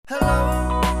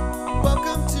Hello,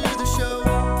 welcome to the show.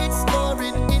 It's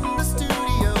Lauren in the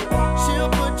studio. She'll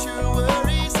put your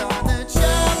worries on the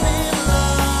chopping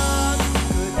block.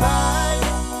 Goodbye,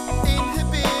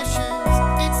 inhibitions.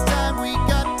 It's time we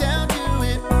got down to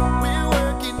it. We're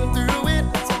working through it,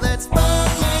 so let's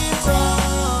fucking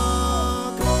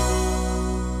talk.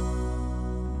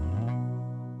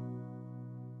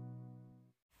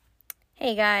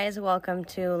 Hey guys, welcome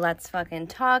to Let's Fucking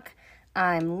Talk.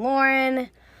 I'm Lauren,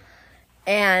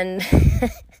 and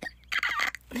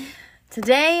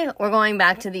today we're going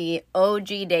back to the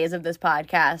OG days of this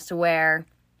podcast where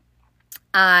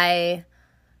I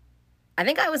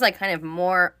think I was like kind of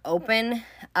more open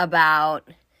about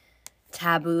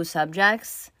taboo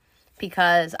subjects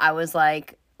because I was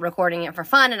like recording it for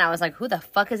fun and I was like, who the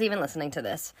fuck is even listening to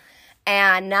this?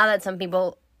 And now that some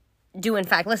people do in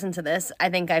fact listen to this, I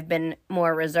think I've been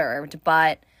more reserved,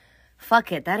 but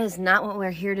fuck it, that is not what we're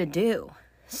here to do.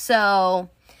 So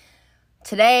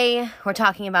today we're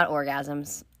talking about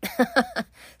orgasms,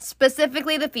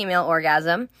 specifically the female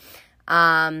orgasm.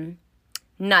 Not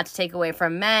to take away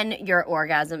from men, your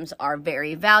orgasms are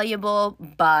very valuable,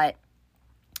 but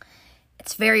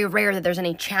it's very rare that there's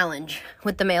any challenge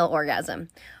with the male orgasm.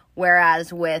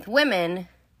 Whereas with women,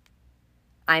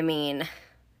 I mean,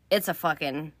 it's a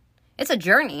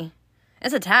journey.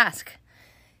 It's a task.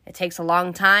 It takes a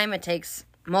long time. It takes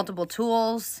multiple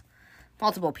tools,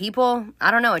 multiple people.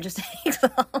 I don't know. It just takes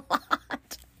a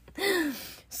lot.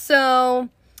 So,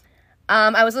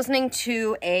 I was listening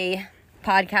to a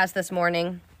podcast this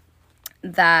morning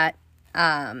that,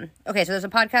 so there's a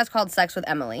podcast called Sex with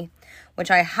Emily, which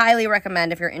I highly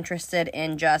recommend if you're interested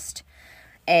in just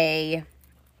a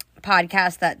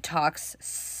podcast that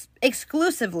talks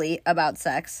exclusively about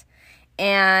sex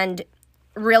and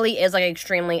really is like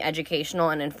extremely educational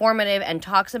and informative and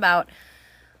talks about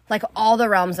like all the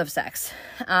realms of sex.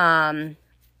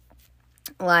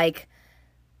 Like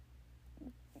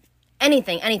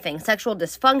anything, sexual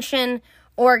dysfunction,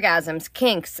 orgasms,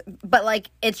 kinks, but like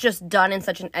it's just done in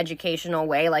such an educational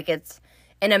way. Like it's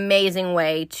an amazing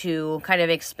way to kind of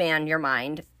expand your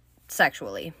mind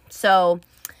sexually. So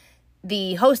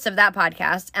the host of that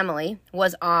podcast, Emily,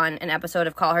 was on an episode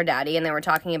of Call Her Daddy, and they were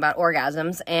talking about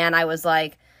orgasms, and I was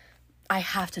like, I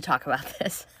have to talk about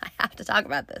this.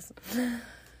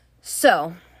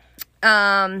 So,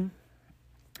 where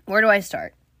do I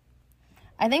start?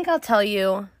 I think I'll tell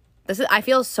you, I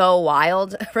feel so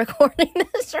wild recording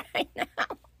this right now.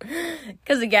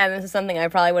 Because again, this is something I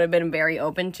probably would have been very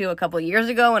open to a couple years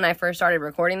ago when I first started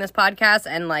recording this podcast,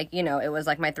 and like, you know, it was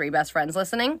like my 3 best friends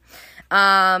listening.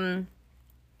 But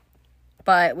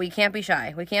we can't be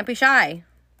shy.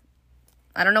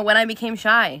 I don't know when I became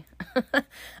shy.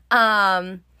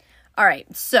 All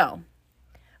right, so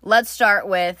let's start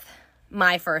with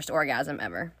my first orgasm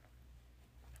ever.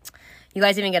 You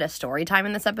guys even get a story time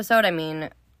in this episode? I mean,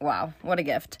 wow, what a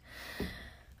gift.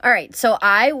 All right, so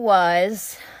I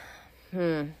was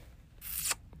 11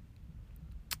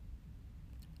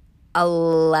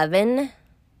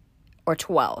 or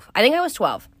 12. I think I was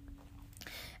 12.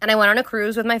 And I went on a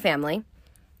cruise with my family.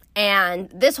 And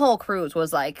this whole cruise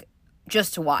was like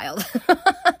just wild.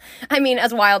 I mean,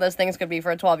 as wild as things could be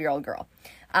for a 12-year-old girl.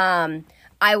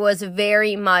 I was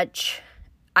very much,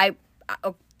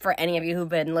 for any of you who've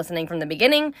been listening from the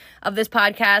beginning of this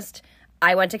podcast,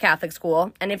 I went to Catholic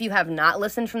school. And if you have not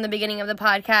listened from the beginning of the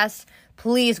podcast,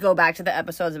 please go back to the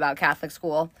episodes about Catholic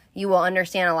school. You will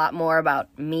understand a lot more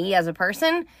about me as a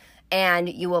person, and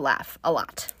you will laugh a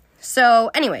lot. So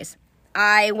anyways,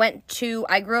 I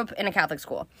grew up in a Catholic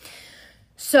school.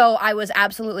 So I was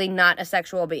absolutely not a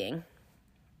sexual being.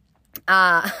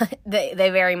 They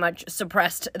very much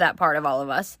suppressed that part of all of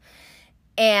us.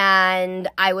 And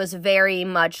I was very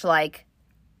much like,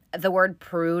 the word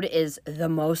prude is the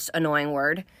most annoying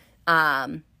word.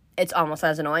 It's almost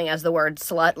as annoying as the word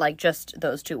slut, like just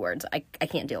those 2 words I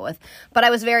can't deal with. But I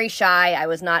was very shy. I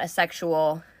was not a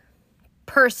sexual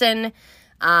person.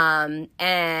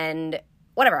 And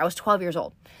whatever, I was 12 years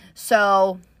old.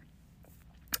 So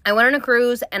I went on a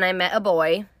cruise and I met a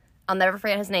boy. I'll never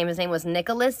forget his name. His name was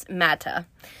Nicholas Mata.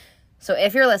 So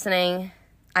if you're listening,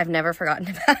 I've never forgotten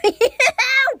about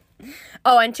you.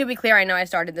 Oh, and to be clear, I know I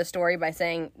started this story by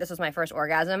saying this was my first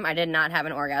orgasm. I did not have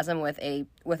an orgasm with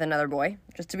another boy,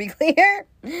 just to be clear.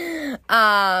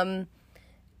 I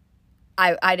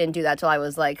didn't do that till I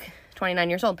was like 29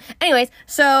 years old. Anyways,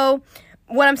 so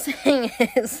what I'm saying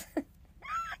is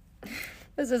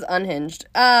this is unhinged.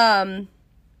 I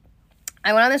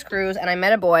went on this cruise and I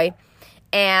met a boy,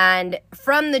 and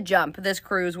from the jump, this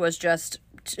cruise was just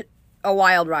a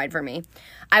wild ride for me.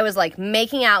 I was like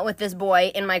making out with this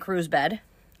boy in my cruise bed,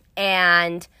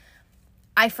 and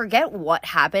I forget what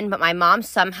happened, but my mom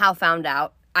somehow found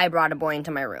out I brought a boy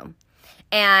into my room.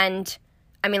 And,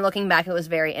 I mean, looking back, it was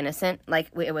very innocent. Like,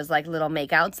 it was like little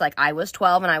makeouts. Like, I was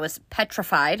 12 and I was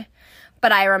petrified.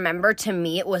 But I remember, to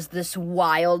me, it was this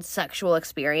wild sexual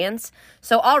experience.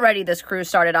 So already this cruise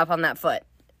started off on that foot.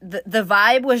 The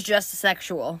vibe was just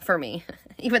sexual for me,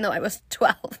 even though I was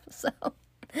 12. So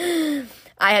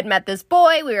I had met this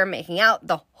boy. We were making out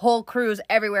the whole cruise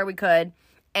everywhere we could.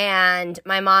 And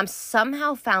my mom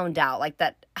somehow found out, like,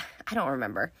 that, I don't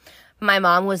remember. My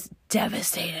mom was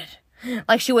devastated.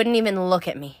 Like, she wouldn't even look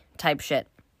at me type shit.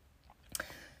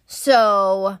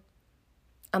 So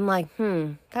I'm like,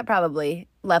 that probably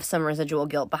left some residual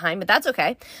guilt behind, but that's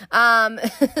okay.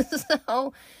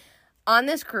 So on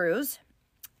this cruise,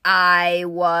 I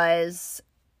was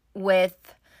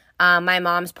with my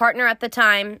mom's partner at the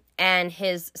time and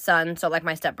his son, so like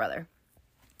my stepbrother.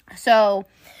 So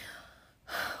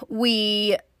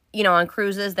we, on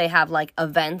cruises, they have like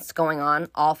events going on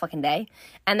all fucking day.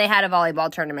 And they had a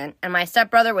volleyball tournament. And my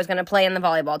stepbrother was going to play in the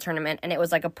volleyball tournament. And it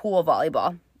was like a pool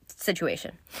volleyball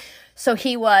situation. So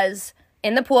he was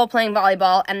in the pool playing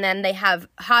volleyball. And then they have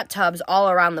hot tubs all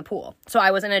around the pool. So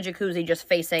I was in a jacuzzi just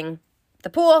facing the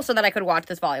pool so that I could watch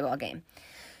this volleyball game.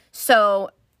 So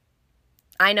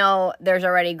I know there's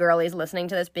already girlies listening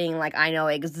to this being like, I know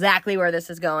exactly where this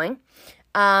is going.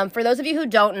 For those of you who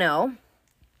don't know,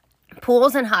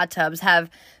 pools and hot tubs have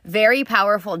very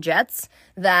powerful jets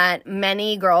that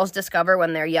many girls discover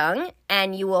when they're young,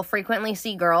 and you will frequently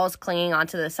see girls clinging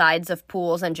onto the sides of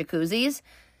pools and jacuzzis,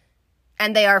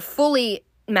 and they are fully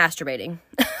masturbating,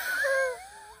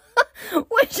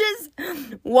 which is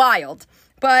wild.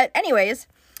 But anyways,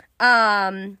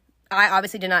 I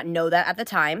obviously did not know that at the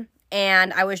time,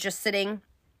 and I was just sitting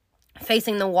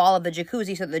facing the wall of the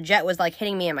jacuzzi, so the jet was like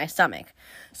hitting me in my stomach.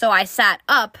 So I sat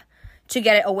up to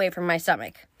get it away from my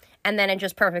stomach. And then it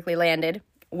just perfectly landed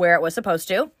where it was supposed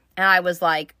to. And I was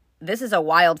like, this is a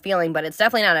wild feeling, but it's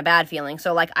definitely not a bad feeling.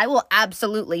 So, like, I will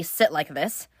absolutely sit like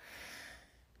this.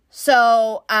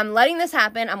 So I'm letting this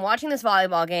happen. I'm watching this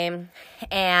volleyball game.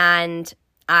 And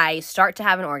I start to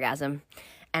have an orgasm.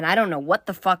 And I don't know what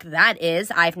the fuck that is.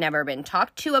 I've never been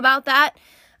talked to about that.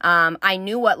 I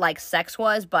knew what, like, sex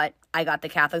was, but I got the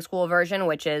Catholic school version,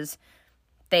 which is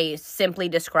they simply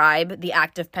describe the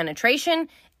act of penetration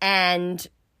and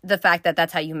the fact that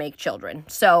that's how you make children.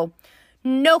 So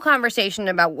no conversation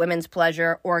about women's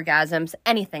pleasure, orgasms,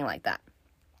 anything like that.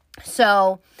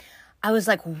 So I was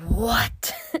like,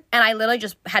 what? And I literally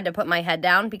just had to put my head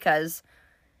down because,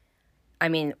 I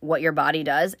mean, what your body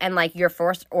does. And like your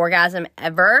first orgasm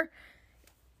ever,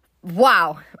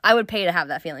 wow, I would pay to have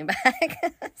that feeling back.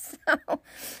 So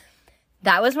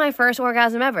that was my first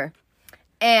orgasm ever.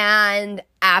 And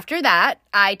after that,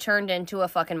 I turned into a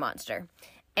fucking monster.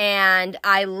 And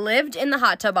I lived in the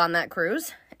hot tub on that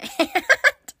cruise. And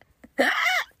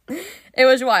it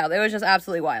was wild. It was just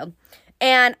absolutely wild.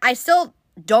 And I still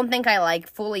don't think I like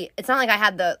fully, it's not like I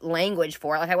had the language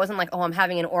for it. Like I wasn't like, oh, I'm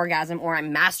having an orgasm or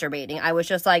I'm masturbating. I was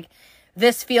just like,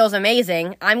 this feels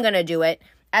amazing. I'm going to do it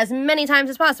as many times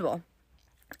as possible.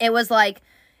 It was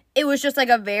just like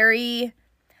a very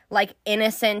like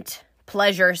innocent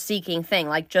pleasure-seeking thing,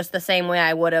 like just the same way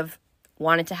I would have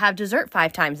wanted to have dessert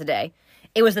 5 times a day.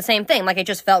 It was the same thing. Like, it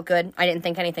just felt good. I didn't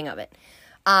think anything of it.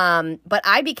 But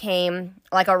I became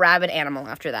like a rabid animal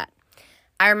after that.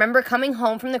 I remember coming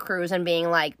home from the cruise and being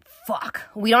like, fuck,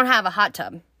 we don't have a hot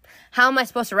tub. How am I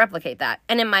supposed to replicate that?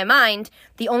 And in my mind,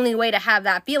 the only way to have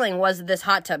that feeling was this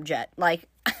hot tub jet. Like,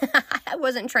 I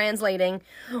wasn't translating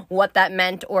what that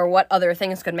meant or what other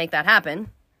things could make that happen.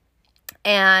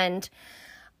 And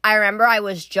I remember I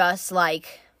was just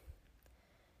like,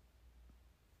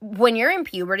 when you're in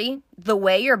puberty, the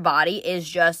way your body is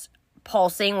just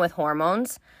pulsing with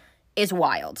hormones is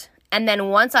wild. And then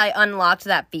once I unlocked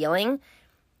that feeling,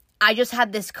 I just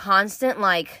had this constant,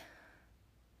 like,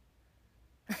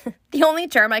 the only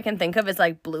term I can think of is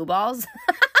like blue balls.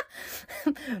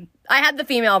 I had the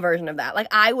female version of that. Like,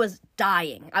 I was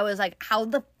dying. I was like, how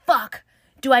the fuck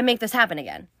do I make this happen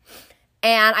again?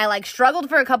 And I like struggled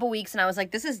for a couple weeks and I was like,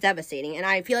 this is devastating. And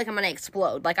I feel like I'm going to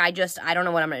explode. Like, I don't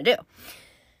know what I'm going to do.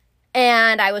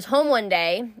 And I was home one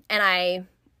day and I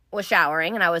was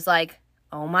showering and I was like,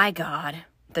 oh my God,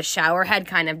 the shower head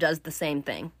kind of does the same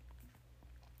thing.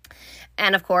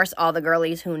 And of course, all the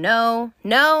girlies who know,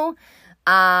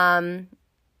 shower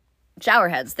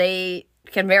heads, they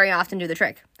can very often do the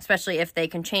trick, especially if they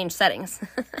can change settings.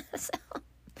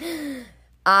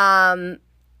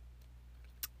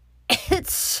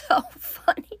 It's so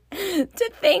funny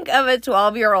to think of a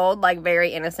 12-year-old, like,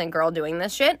 very innocent girl doing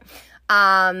this shit.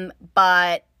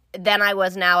 But then I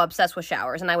was now obsessed with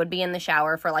showers, and I would be in the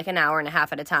shower for like an hour and a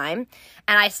half at a time.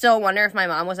 And I still wonder if my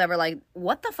mom was ever like,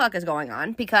 what the fuck is going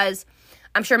on? Because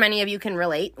I'm sure many of you can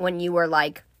relate when you were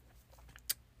like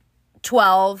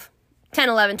 12, 10,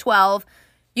 11, 12,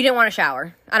 you didn't want to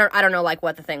shower. I don't know like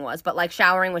what the thing was, but like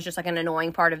showering was just like an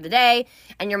annoying part of the day,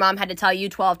 and your mom had to tell you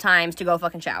 12 times to go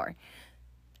fucking shower.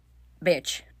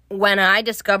 Bitch, when I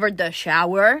discovered the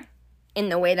shower in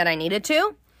the way that I needed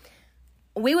to,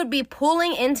 we would be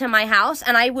pulling into my house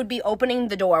and I would be opening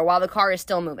the door while the car is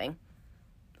still moving,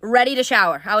 ready to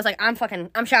shower. I was like, I'm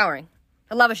showering.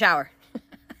 I love a shower.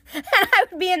 And I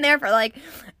would be in there for like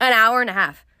an hour and a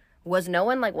half. Was no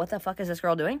one like, what the fuck is this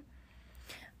girl doing?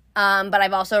 But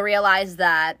I've also realized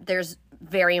that there's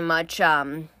very much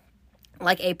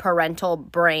like a parental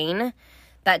brain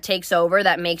that takes over,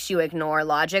 that makes you ignore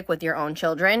logic with your own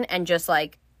children and just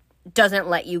like doesn't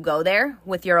let you go there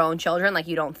with your own children. Like,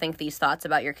 you don't think these thoughts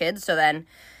about your kids, so then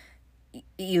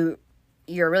you're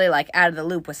really like out of the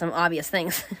loop with some obvious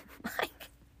things. Like,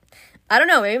 I don't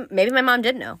know, maybe my mom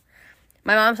did know.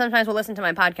 My mom sometimes will listen to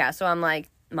my podcast, so I'm like,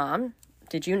 Mom,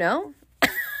 did you know?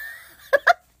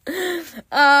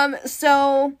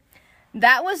 So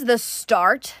that was the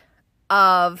start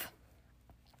of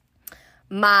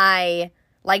my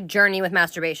like journey with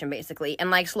masturbation, basically.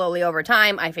 And like slowly over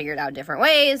time, I figured out different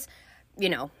ways. You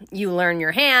know, you learn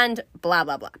your hand, blah,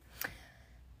 blah, blah.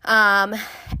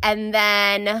 And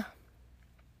then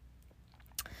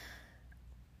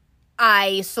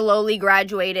I slowly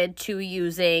graduated to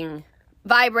using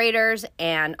vibrators.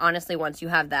 And honestly, once you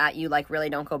have that, you like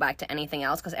really don't go back to anything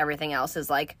else, because everything else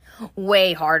is like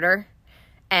way harder.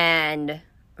 And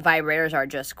vibrators are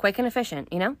just quick and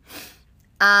efficient, you know?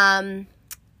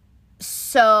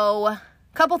 So,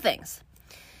 couple things.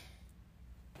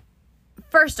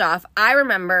 First off, I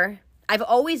remember I've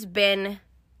always been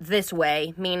this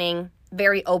way, meaning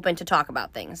very open to talk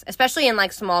about things, especially in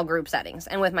like small group settings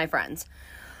and with my friends.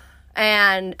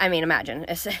 And I mean, imagine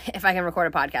if I can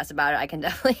record a podcast about it, I can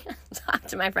definitely talk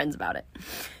to my friends about it.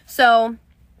 So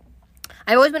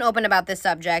I've always been open about this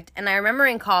subject. And I remember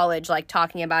in college, like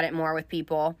talking about it more with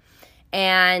people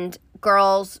and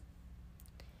girls,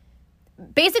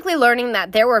 basically learning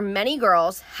that there were many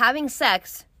girls having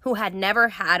sex who had never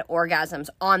had orgasms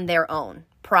on their own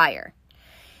prior.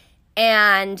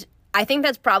 And I think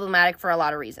that's problematic for a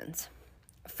lot of reasons.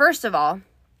 First of all,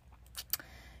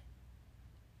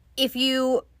 if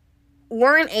you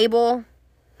weren't able,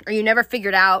 or you never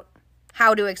figured out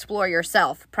how to explore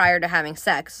yourself prior to having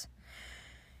sex,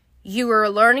 you were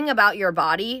learning about your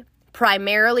body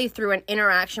primarily through an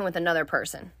interaction with another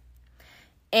person.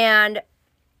 And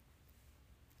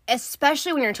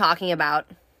especially when you're talking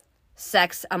about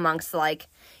sex amongst like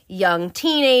young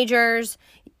teenagers,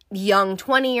 young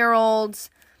 20-year-olds,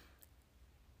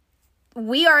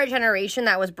 we are a generation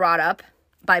that was brought up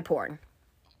by porn.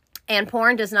 And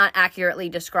porn does not accurately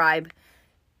describe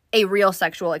a real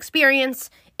sexual experience.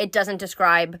 It doesn't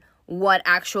describe what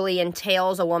actually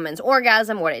entails a woman's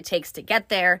orgasm, what it takes to get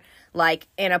there. Like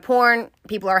in a porn,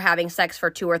 people are having sex for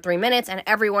 2 or 3 minutes and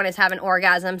everyone is having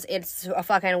orgasms. It's a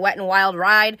fucking wet and wild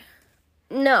ride.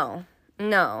 No.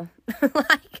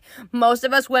 Like, most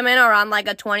of us women are on like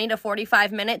a 20 to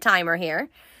 45 minute timer here,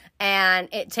 and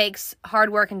it takes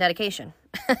hard work and dedication.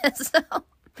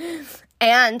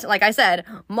 And like I said,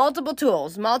 multiple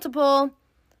tools, multiple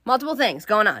things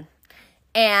going on.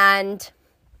 And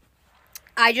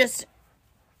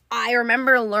I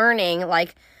remember learning,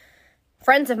 like,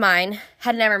 friends of mine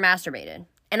had never masturbated.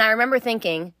 And I remember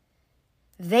thinking,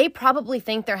 they probably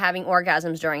think they're having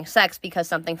orgasms during sex because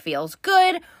something feels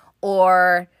good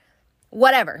or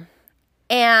whatever.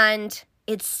 And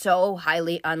it's so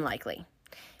highly unlikely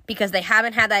because they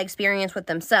haven't had that experience with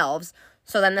themselves.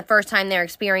 So then the first time they're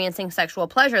experiencing sexual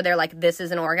pleasure, they're like, this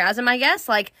is an orgasm, I guess.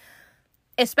 Like,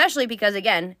 especially because,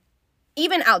 again,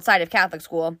 even outside of Catholic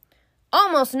school,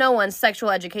 almost no one's sexual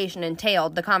education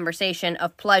entailed the conversation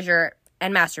of pleasure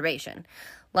and masturbation.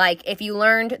 Like, if you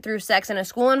learned through sex in a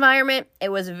school environment, it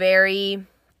was very,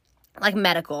 like,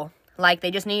 medical. Like,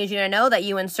 they just needed you to know that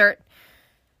you insert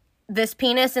this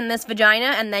penis in this vagina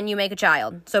and then you make a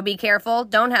child. So be careful.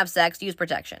 Don't have sex. Use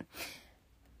protection.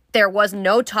 There was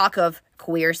no talk of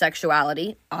queer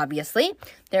sexuality, obviously.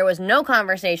 There was no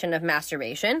conversation of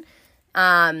masturbation.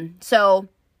 So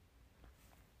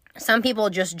some people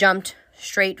just jumped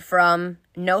straight from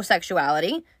no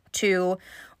sexuality to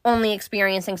only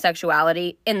experiencing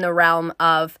sexuality in the realm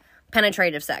of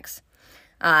penetrative sex,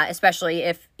 especially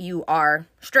if you are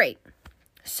straight.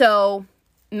 So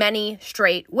many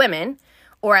straight women,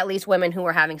 or at least women who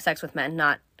were having sex with men,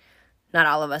 not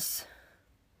all of us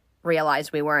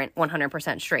realized we weren't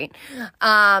 100% straight.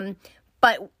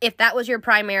 But if that was your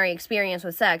primary experience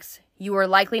with sex, you were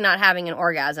likely not having an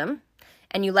orgasm,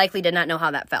 and you likely did not know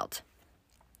how that felt.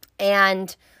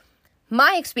 And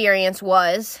my experience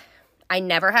was I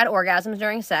never had orgasms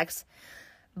during sex,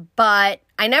 but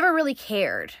I never really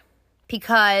cared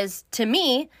because to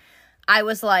me, I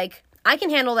was like, I can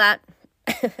handle that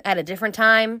at a different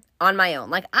time on my own.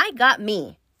 Like, I got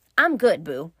me. I'm good,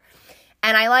 boo.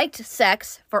 And I liked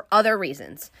sex for other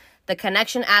reasons. The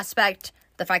connection aspect,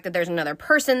 the fact that there's another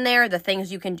person there, the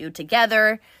things you can do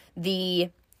together, the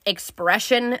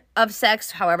expression of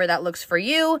sex, however that looks for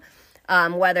you,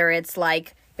 whether it's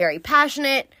like very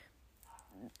passionate.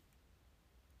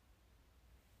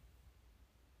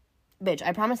 Bitch,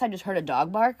 I promise I just heard a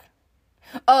dog bark.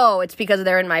 Oh, it's because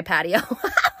they're in my patio.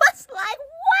 I was like,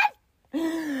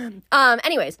 what?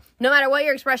 Anyways, no matter what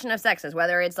your expression of sex is,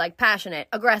 whether it's like passionate,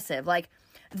 aggressive, like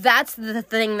that's the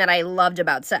thing that I loved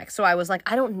about sex. So I was like,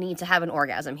 I don't need to have an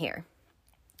orgasm here.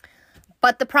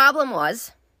 But the problem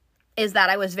is that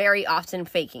I was very often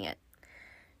faking it.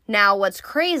 Now, what's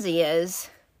crazy is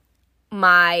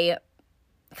my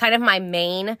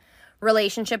main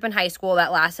relationship in high school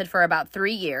that lasted for about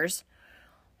 3 years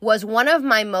was one of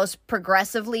my most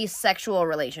progressively sexual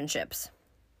relationships.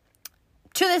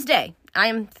 To this day, I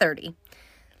am 30.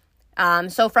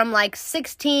 So from like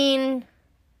 16,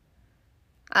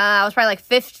 I was probably like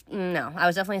 15, no, I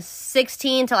was definitely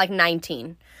 16 to like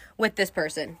 19 with this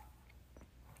person.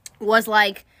 Was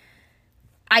like,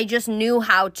 I just knew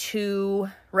how to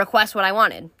request what I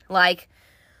wanted. Like,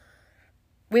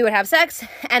 we would have sex,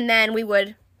 and then we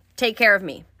would take care of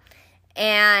me.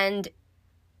 And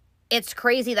it's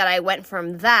crazy that I went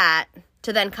from that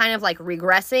to then kind of like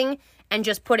regressing and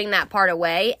just putting that part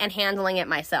away and handling it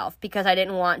myself because I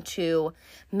didn't want to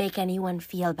make anyone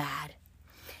feel bad.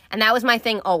 And that was my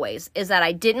thing always, is that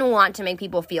I didn't want to make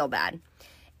people feel bad.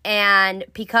 And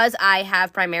because I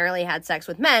have primarily had sex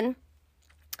with men,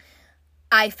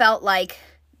 I felt like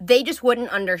they just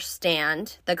wouldn't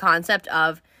understand the concept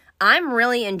of I'm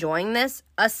really enjoying this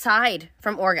aside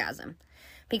from orgasm.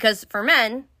 Because for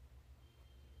men,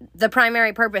 the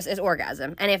primary purpose is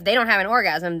orgasm. And if they don't have an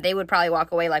orgasm, they would probably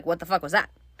walk away like, what the fuck was that?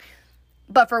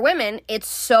 But for women, it's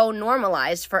so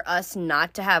normalized for us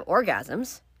not to have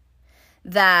orgasms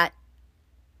that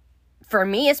for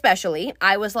me especially,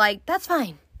 I was like, that's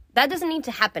fine. That doesn't need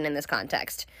to happen in this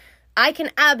context. I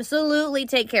can absolutely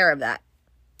take care of that.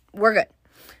 We're good.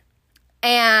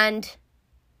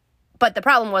 But the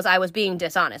problem was I was being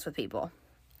dishonest with people.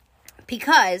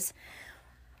 Because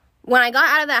when I got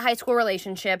out of that high school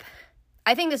relationship,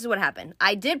 I think this is what happened.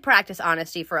 I did practice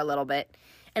honesty for a little bit,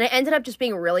 and it ended up just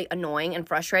being really annoying and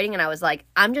frustrating, and I was like,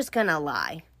 I'm just gonna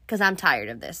lie, because I'm tired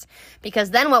of this.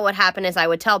 Because then what would happen is I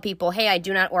would tell people, hey, I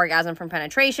do not orgasm from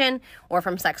penetration or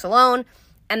from sex alone,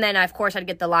 and then, of course, I'd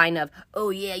get the line of, oh,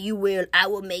 yeah, you will, I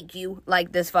will make you,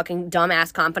 like this fucking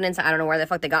dumbass confidence I don't know where the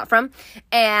fuck they got from,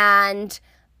 and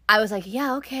I was like,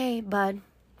 yeah, okay, bud,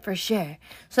 for sure.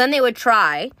 So then they would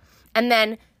try, and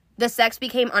then the sex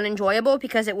became unenjoyable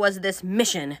because it was this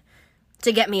mission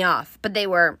to get me off. But they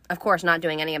were, of course, not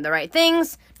doing any of the right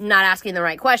things, not asking the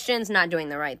right questions, not doing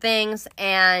the right things.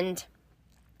 And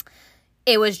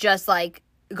it was just like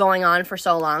going on for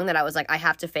so long that I was like, I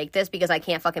have to fake this because I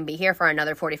can't fucking be here for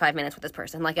another 45 minutes with this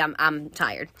person. Like, I'm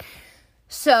tired.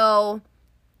 So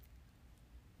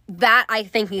that, I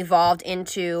think, evolved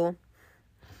into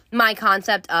my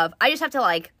concept of I just have to,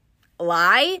 like,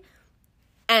 lie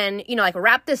and, you know, like,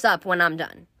 wrap this up when I'm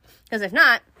done. Because if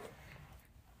not,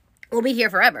 we'll be here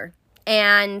forever.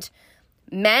 And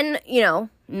men, you know,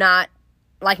 not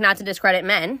to discredit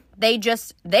men,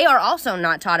 they are also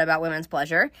not taught about women's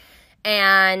pleasure.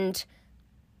 And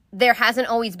there hasn't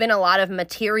always been a lot of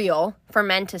material for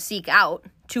men to seek out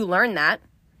to learn that.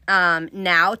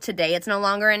 Now, today, it's no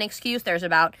longer an excuse. There's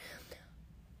about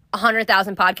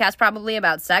 100,000 podcasts probably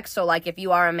about sex. So, like, if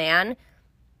you are a man,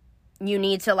 you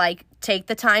need to, like, take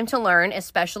the time to learn,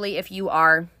 especially if you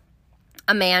are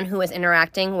a man who is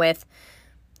interacting with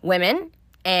women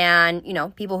and, you know,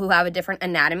 people who have a different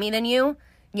anatomy than you.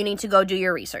 You need to go do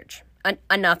your research.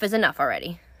 Enough is enough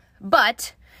already.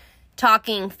 But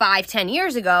talking 5-10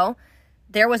 years ago,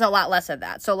 there was a lot less of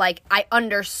that. So, like, I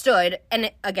understood,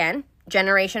 and again,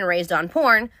 generation raised on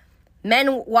porn,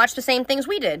 men watched the same things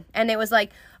we did. And it was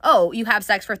like, oh, you have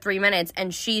sex for 3 minutes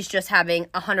and she's just having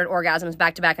 100 orgasms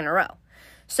back to back in a row.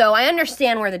 So I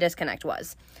understand where the disconnect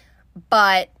was.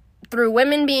 But through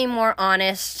women being more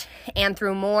honest and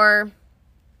through more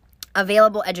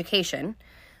available education,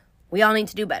 we all need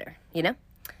to do better, you know?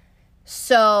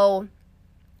 So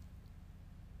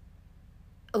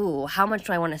Ooh, how much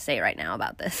do I want to say right now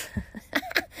about this?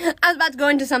 I was about to go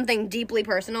into something deeply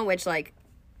personal, which, like,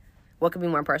 what could be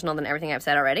more personal than everything I've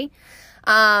said already?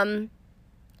 How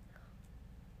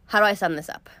do I sum this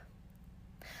up?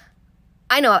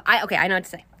 I know what to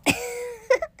say.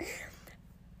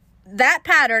 That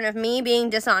pattern of me being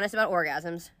dishonest about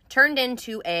orgasms turned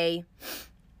into a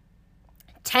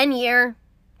 10-year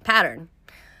pattern.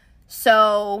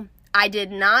 So I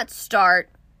did not start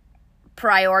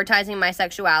prioritizing my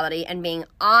sexuality and being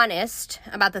honest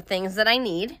about the things that I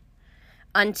need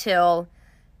until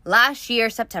last year,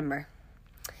 September.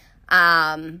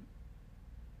 I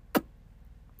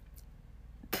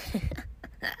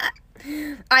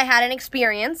had an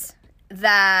experience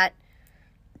that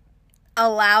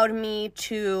allowed me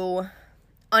to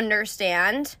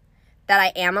understand that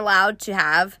I am allowed to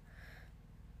have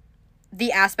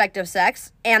the aspect of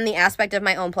sex and the aspect of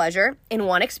my own pleasure in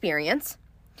one experience,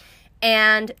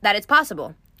 and that it's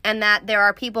possible, and that there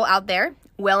are people out there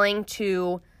willing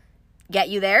to get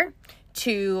you there,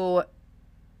 to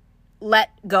let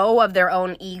go of their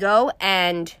own ego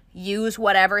and use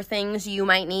whatever things you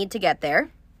might need to get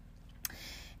there.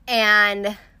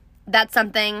 And that's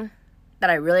something that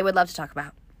I really would love to talk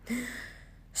about.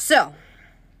 So,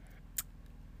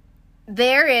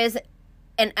 there is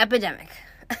an epidemic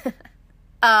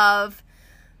of,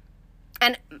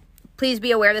 and please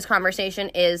be aware this conversation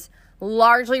is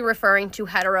largely referring to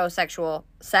heterosexual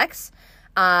sex,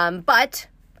 but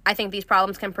I think these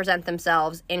problems can present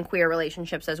themselves in queer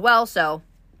relationships as well, so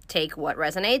take what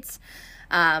resonates.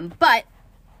 But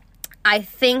I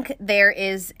think there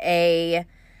is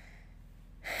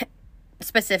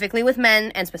specifically with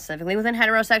men and specifically within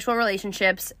heterosexual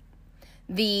relationships,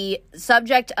 the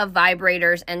subject of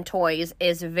vibrators and toys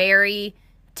is very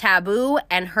taboo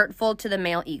and hurtful to the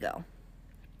male ego.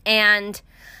 And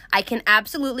I can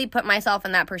absolutely put myself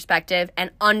in that perspective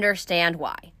and understand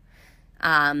why.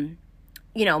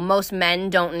 Most men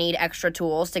don't need extra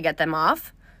tools to get them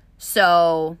off.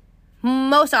 So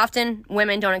most often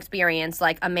women don't experience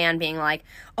like a man being like,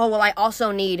 oh, well, I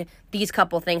also need these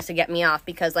couple things to get me off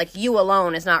because like you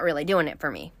alone is not really doing it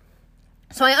for me.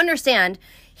 So I understand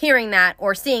hearing that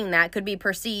or seeing that could be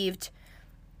perceived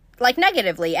like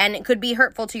negatively and it could be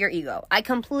hurtful to your ego. I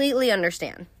completely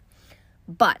understand.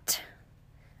 But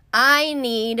I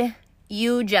need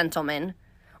you gentlemen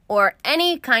or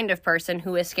any kind of person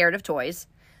who is scared of toys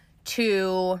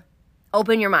to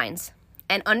open your minds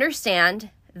and understand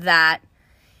that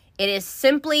it is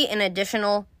simply an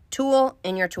additional tool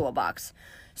in your toolbox.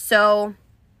 So,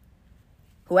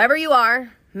 whoever you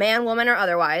are, man, woman, or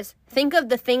otherwise, think of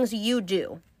the things you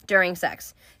do during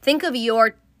sex. Think of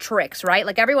your tricks, right?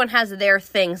 Like everyone has their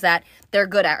things that they're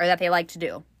good at or that they like to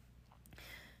do.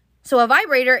 So a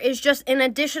vibrator is just an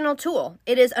additional tool.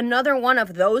 It is another one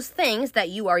of those things that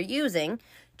you are using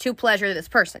to pleasure this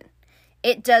person.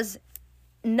 It does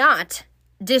not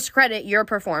discredit your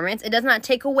performance. It does not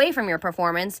take away from your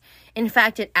performance. In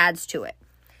fact, it adds to it.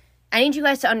 I need you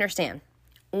guys to understand.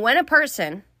 When a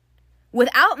person,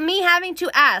 without me having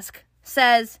to ask,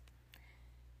 says,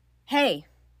 hey,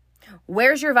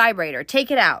 where's your vibrator? Take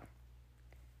it out.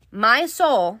 My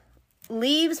soul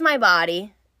leaves my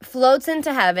body, floats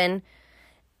into heaven,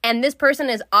 and this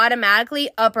person is automatically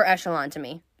upper echelon to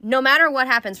me, no matter what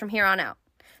happens from here on out.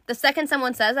 The second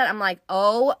someone says that, I'm like,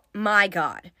 oh my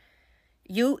God.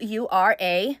 You are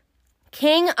a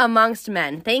king amongst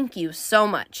men. Thank you so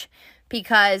much.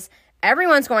 Because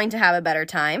everyone's going to have a better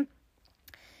time.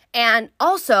 And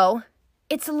also,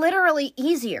 it's literally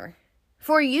easier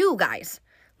for you guys.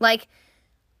 Like,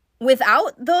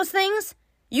 without those things,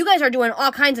 you guys are doing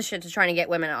all kinds of shit to try to get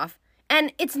women off.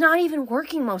 And it's not even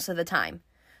working most of the time.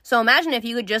 So imagine if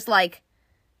you could just, like,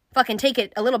 fucking take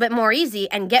it a little bit more easy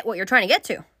and get what you're trying to get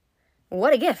to.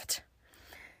 What a gift.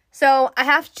 So I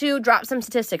have to drop some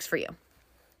statistics for you.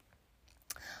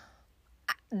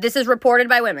 This is reported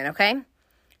by women, okay?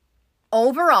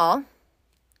 Overall,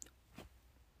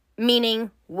 meaning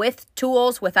with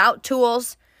tools, without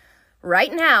tools,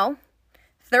 right now,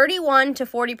 31 to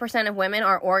 40% of women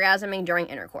are orgasming during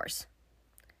intercourse.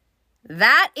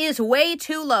 That is way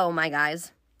too low, my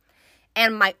guys.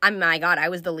 And my God, I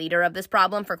was the leader of this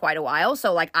problem for quite a while,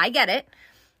 so like I get it.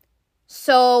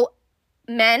 So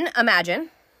men, imagine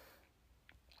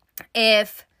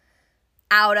if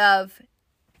out of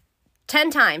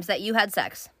 10 times that you had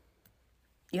sex,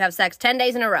 you have sex 10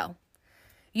 days in a row,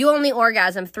 you only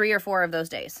orgasm 3 or 4 of those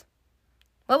days.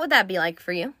 What would that be like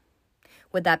for you?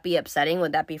 Would that be upsetting?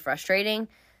 Would that be frustrating?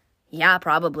 Yeah,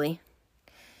 probably.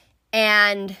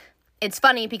 And it's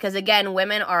funny because, again,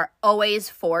 women are always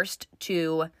forced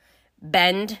to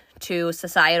bend to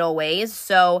societal ways.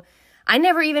 So I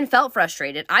never even felt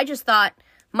frustrated. I just thought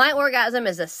my orgasm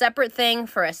is a separate thing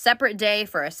for a separate day,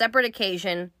 for a separate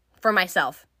occasion, for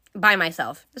myself, by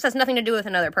myself. This has nothing to do with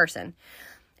another person.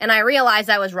 And I realized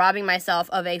I was robbing myself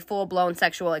of a full-blown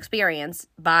sexual experience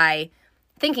by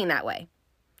thinking that way.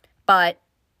 But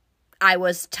I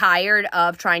was tired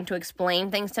of trying to explain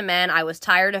things to men. I was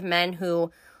tired of men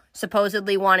who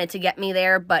supposedly wanted to get me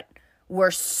there, but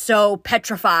were so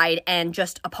petrified and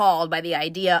just appalled by the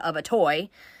idea of a toy.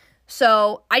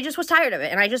 So I just was tired of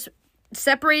it, and I just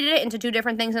separated it into two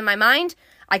different things in my mind.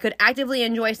 I could actively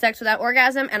enjoy sex without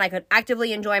orgasm, and I could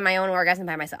actively enjoy my own orgasm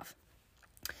by myself.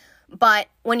 But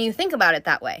when you think about it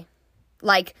that way,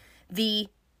 like the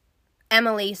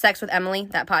Emily, Sex with Emily,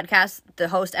 that podcast, the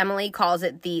host Emily calls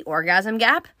it the orgasm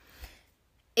gap.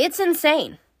 It's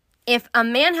insane. If a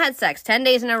man had sex 10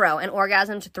 days in a row and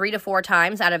orgasmed 3 to 4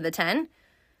 times out of the 10,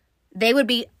 they would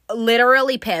be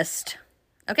literally pissed.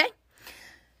 Okay?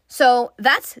 So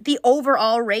that's the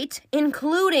overall rate,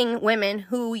 including women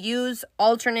who use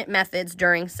alternate methods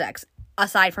during sex,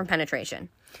 aside from penetration.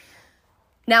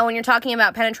 Now, when you're talking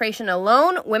about penetration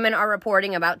alone, women are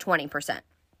reporting about 20%.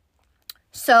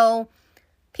 So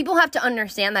people have to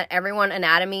understand that everyone's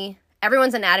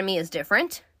anatomy is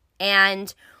different,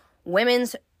 and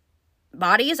women's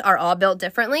bodies are all built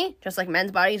differently, just like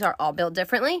men's bodies are all built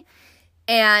differently.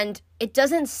 And it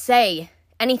doesn't say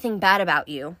anything bad about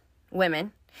you,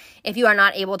 women, if you are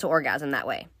not able to orgasm that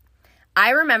way.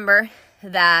 I remember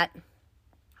that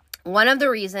one of the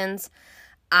reasons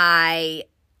I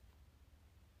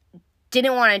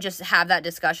didn't want to just have that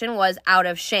discussion was out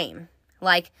of shame.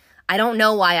 Like, I don't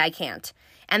know why I can't.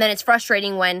 And then it's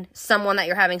frustrating when someone that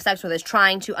you're having sex with is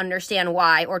trying to understand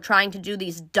why, or trying to do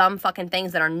these dumb fucking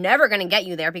things that are never going to get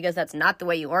you there because that's not the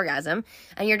way you orgasm.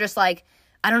 And you're just like,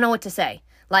 I don't know what to say.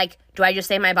 Like, do I just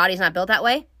say my body's not built that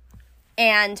way?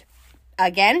 And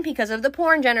again, because of the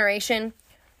porn generation,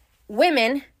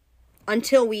 women,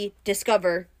 until we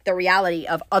discover the reality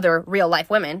of other real life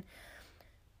women,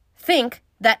 think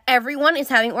that everyone is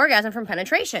having orgasm from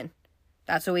penetration.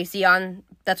 That's what we see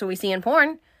in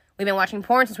porn. We've been watching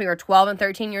porn since we were 12 and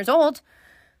 13 years old.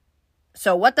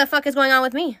 So what the fuck is going on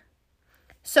with me?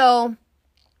 So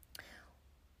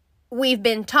we've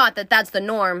been taught that that's the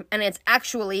norm, and it's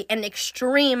actually an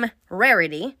extreme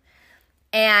rarity.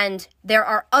 And there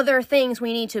are other things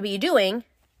we need to be doing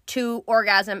to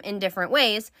orgasm in different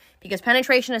ways, because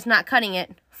penetration is not cutting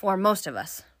it for most of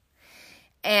us.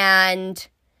 And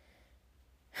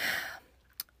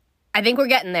I think we're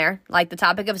getting there. Like, the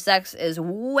topic of sex is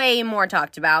way more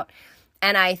talked about.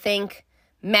 And I think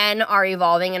men are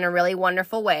evolving in a really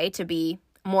wonderful way to be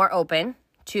more open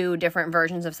to different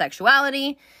versions of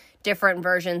sexuality, different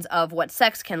versions of what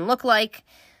sex can look like.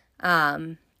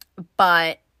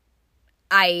 But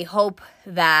I hope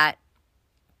that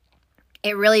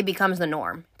it really becomes the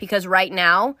norm. Because right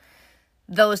now,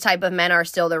 those type of men are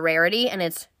still the rarity. And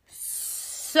it's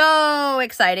so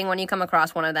exciting when you come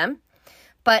across one of them.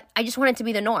 But I just want it to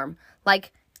be the norm.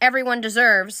 Like, everyone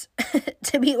deserves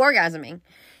to be orgasming.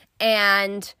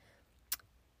 And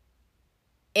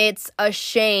it's a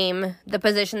shame, the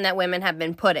position that women have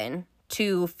been put in,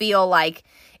 to feel like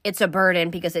it's a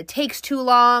burden because it takes too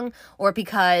long, or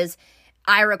because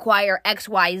I require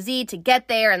XYZ to get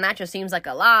there and that just seems like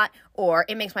a lot, or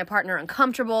it makes my partner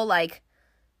uncomfortable. Like,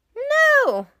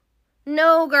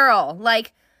 no, girl.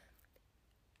 Like,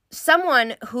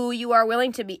 someone who you are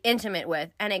willing to be intimate with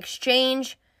and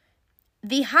exchange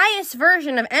the highest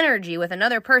version of energy with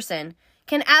another person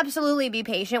can absolutely be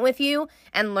patient with you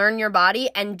and learn your body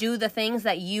and do the things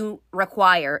that you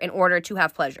require in order to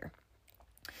have pleasure.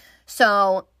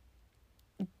 So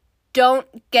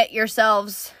don't get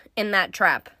yourselves in that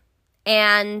trap.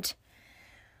 And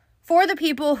for the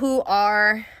people who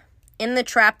are in the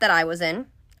trap that I was in,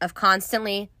 of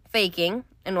constantly faking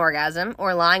an orgasm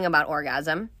or lying about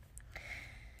orgasm,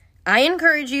 I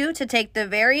encourage you to take the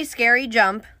very scary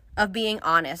jump of being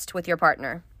honest with your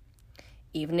partner,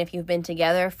 even if you've been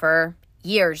together for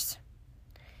years.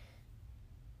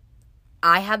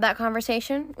 I had that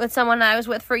conversation with someone I was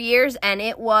with for years, and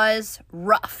it was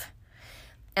rough.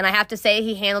 And I have to say,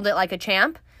 he handled it like a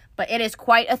champ, but it is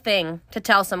quite a thing to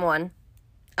tell someone,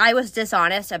 I was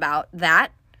dishonest about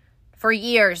that for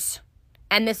years,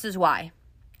 and this is why.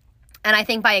 And I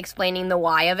think by explaining the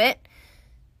why of it,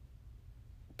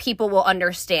 people will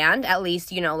understand, at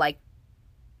least, like,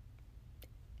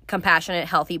 compassionate,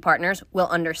 healthy partners will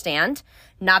understand.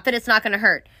 Not that it's not going to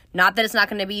hurt. Not that it's not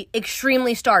going to be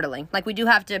extremely startling. Like, we do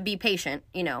have to be patient,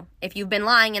 If you've been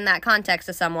lying in that context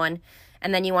to someone,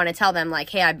 and then you want to tell them, like,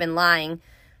 hey, I've been lying,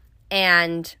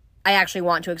 and I actually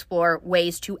want to explore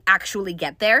ways to actually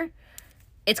get there,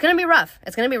 it's going to be rough.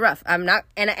 It's going to be rough. I'm not,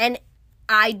 and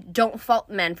I don't fault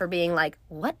men for being like,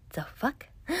 what the fuck?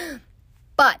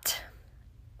 But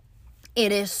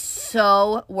it is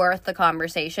so worth the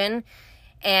conversation.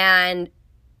 And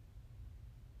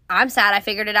I'm sad I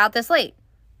figured it out this late.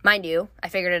 Mind you, I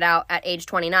figured it out at age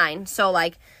 29. So,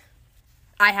 like,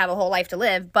 I have a whole life to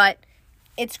live. But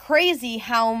it's crazy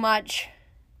how much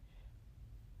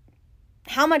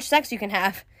sex you can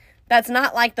have that's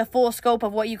not, like, the full scope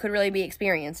of what you could really be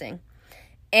experiencing.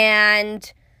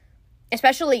 And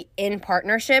especially in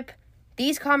partnership,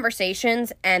 these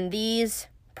conversations and these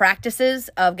practices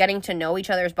of getting to know each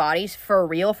other's bodies for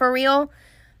real,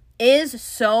 is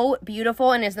so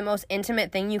beautiful and is the most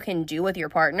intimate thing you can do with your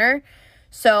partner.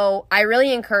 So I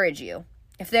really encourage you.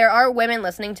 If there are women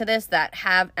listening to this that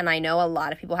have, and I know a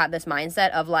lot of people have this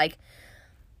mindset of like,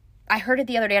 I heard it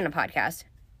the other day on a podcast,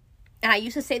 and I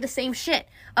used to say the same shit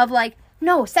of like,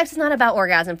 no, sex is not about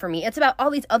orgasm for me. It's about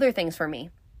all these other things for me.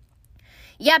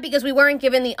 Yeah, because we weren't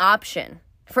given the option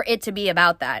for it to be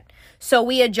about that. So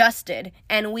we adjusted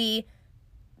and we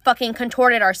fucking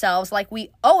contorted ourselves like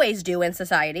we always do in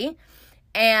society.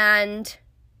 And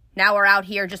now we're out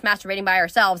here just masturbating by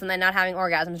ourselves and then not having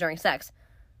orgasms during sex.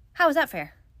 How is that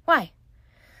fair? Why?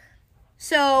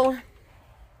 So,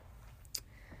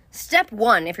 step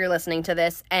one, if you're listening to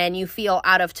this and you feel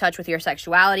out of touch with your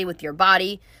sexuality, with your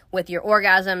body, with your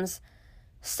orgasms,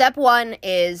 step one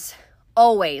is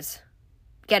always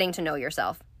getting to know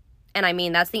yourself. And I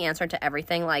mean, that's the answer to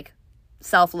everything. Like,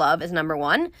 self-love is number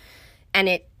one. And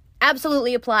it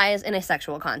absolutely applies in a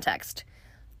sexual context.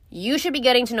 You should be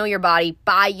getting to know your body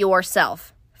by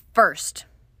yourself first,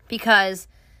 because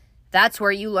that's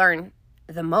where you learn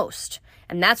the most.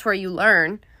 And that's where you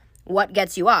learn what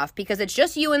gets you off, because it's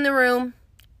just you in the room.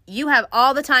 You have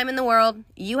all the time in the world.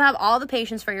 You have all the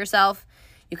patience for yourself.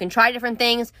 You can try different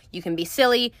things. You can be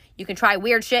silly. You can try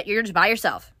weird shit. You're just by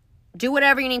yourself. Do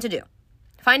whatever you need to do.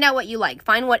 Find out what you like.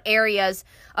 Find what areas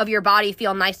of your body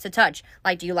feel nice to touch.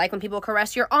 Like, do you like when people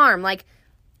caress your arm? Like,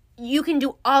 you can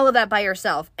do all of that by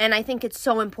yourself. And I think it's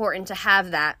so important to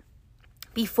have that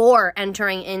before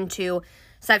entering into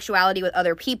sexuality with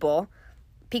other people.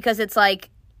 Because it's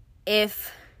like,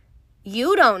 if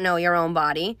you don't know your own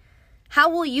body, how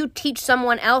will you teach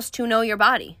someone else to know your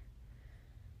body?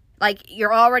 Like,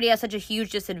 you're already at such a huge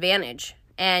disadvantage.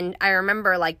 And I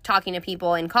remember, like, talking to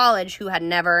people in college who had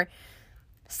never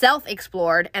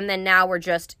self-explored, and then now we're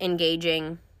just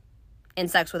engaging in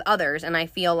sex with others, and I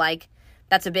feel like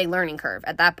that's a big learning curve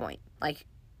at that point. Like,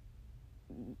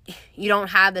 you don't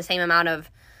have the same amount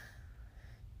of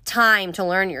time to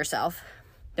learn yourself.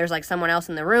 There's, like, someone else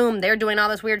in the room, they're doing all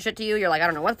this weird shit to you, you're like, I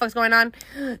don't know what the fuck's going on.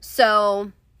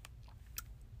 So,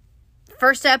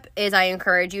 first step is I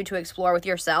encourage you to explore with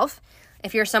yourself.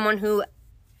 If you're someone who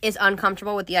is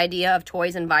uncomfortable with the idea of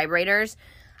toys and vibrators,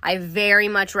 I very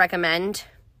much recommend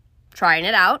trying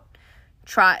it out.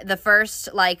 Try the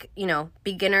first, like,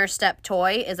 beginner step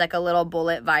toy is like a little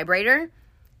bullet vibrator.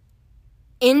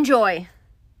 Enjoy,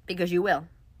 because you will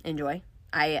enjoy.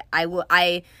 I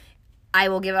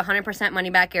will give 100% money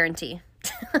back guarantee.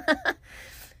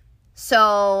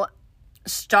 So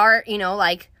start,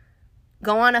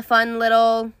 go on a fun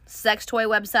little sex toy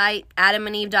website,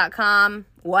 adamandeve.com,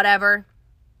 whatever,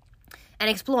 and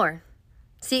explore.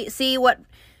 See what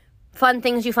fun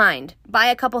things you find. Buy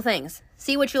a couple things.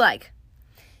 See what you like.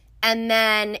 And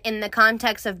then in the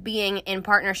context of being in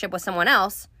partnership with someone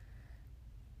else,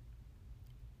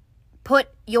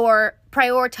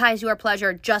 prioritize your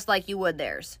pleasure just like you would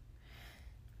theirs.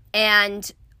 And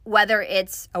whether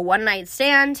it's a one-night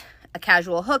stand, a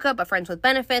casual hookup, a friends with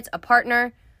benefits, a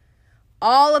partner,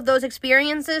 all of those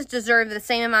experiences deserve the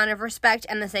same amount of respect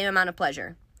and the same amount of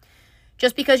pleasure.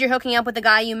 Just because you're hooking up with the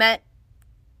guy you met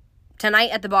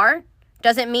tonight at the bar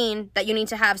doesn't mean that you need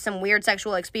to have some weird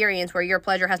sexual experience where your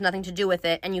pleasure has nothing to do with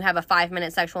it and you have a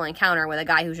 5-minute sexual encounter with a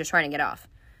guy who's just trying to get off.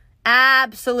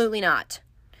 Absolutely not.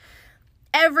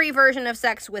 Every version of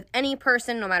sex with any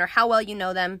person, no matter how well you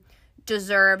know them,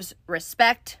 deserves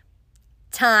respect,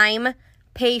 time,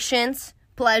 patience,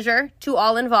 pleasure to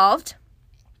all involved.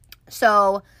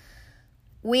 So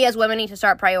we as women need to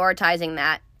start prioritizing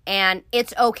that. And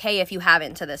it's okay if you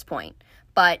haven't to this point.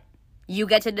 But you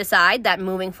get to decide that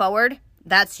moving forward,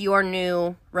 that's your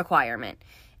new requirement.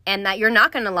 And that you're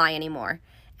not going to lie anymore.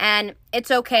 And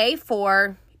it's okay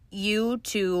for you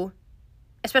to,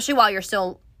 especially while you're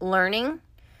still learning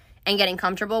and getting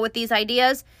comfortable with these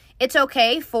ideas, it's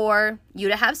okay for you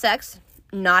to have sex,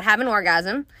 not have an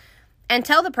orgasm, and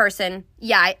tell the person,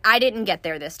 yeah, I didn't get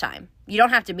there this time. You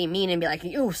don't have to be mean and be like,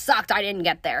 you sucked, I didn't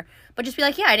get there. But just be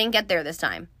like, yeah, I didn't get there this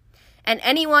time. And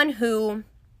anyone who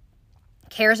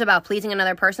cares about pleasing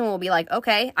another person will be like,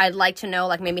 okay, I'd like to know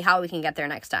like maybe how we can get there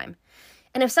next time.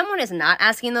 And if someone is not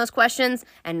asking those questions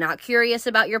and not curious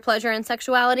about your pleasure and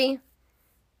sexuality,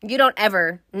 you don't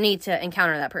ever need to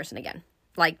encounter that person again,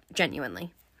 like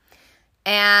genuinely.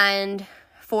 And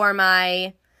for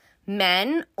my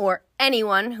men or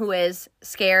anyone who is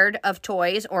scared of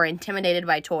toys or intimidated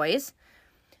by toys,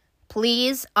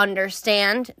 please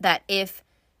understand that if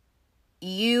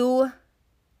you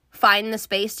find the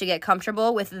space to get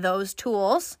comfortable with those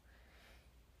tools,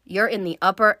 you're in the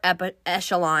upper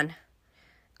echelon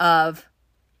of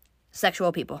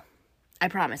sexual people. I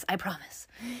promise.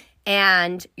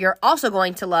 And you're also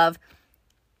going to love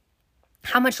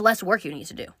how much less work you need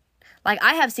to do. Like,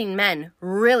 I have seen men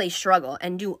really struggle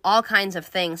and do all kinds of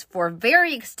things for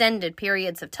very extended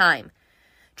periods of time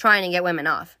trying to get women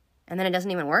off, and then it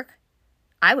doesn't even work.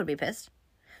 I would be pissed.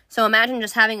 So imagine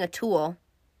just having a tool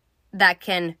that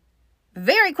can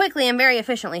very quickly and very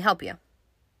efficiently help you.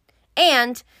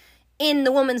 And in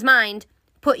the woman's mind,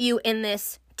 put you in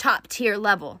this top tier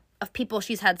level of people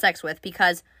she's had sex with,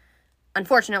 because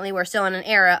unfortunately we're still in an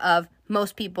era of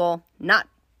most people not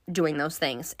doing those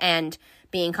things and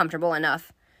being comfortable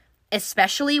enough,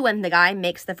 especially when the guy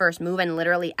makes the first move and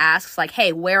literally asks like,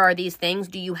 hey, where are these things?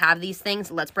 Do you have these things?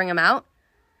 Let's bring them out.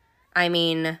 I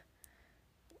mean,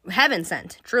 heaven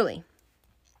sent, truly.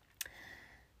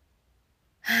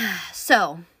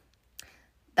 So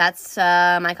that's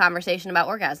my conversation about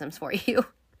orgasms for you.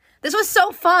 This was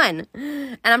so fun.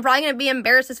 And I'm probably going to be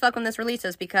embarrassed as fuck when this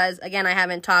releases because, again, I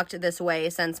haven't talked this way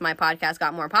since my podcast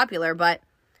got more popular, but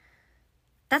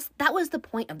that was the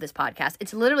point of this podcast.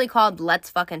 It's literally called Let's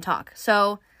Fucking Talk.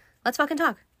 So let's fucking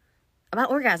talk about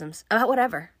orgasms, about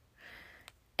whatever.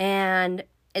 And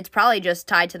it's probably just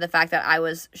tied to the fact that I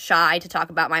was shy to talk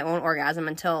about my own orgasm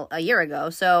until a year ago.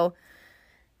 So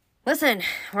listen,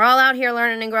 we're all out here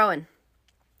learning and growing,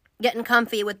 getting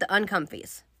comfy with the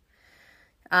uncomfies.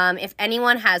 If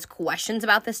anyone has questions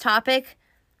about this topic,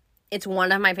 it's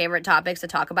one of my favorite topics to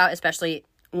talk about, especially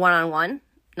one-on-one,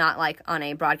 not like on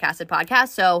a broadcasted podcast.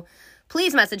 So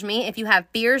please message me if you have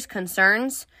fears,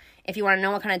 concerns, if you want to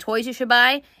know what kind of toys you should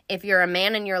buy. If you're a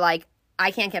man and you're like,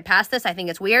 I can't get past this, I think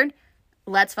it's weird,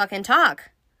 let's fucking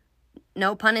talk.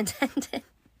 No pun intended.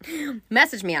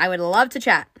 Message me. I would love to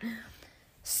chat.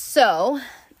 So,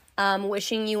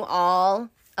 wishing you all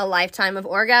a lifetime of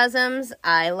orgasms.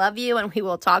 I love you, and we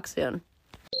will talk soon.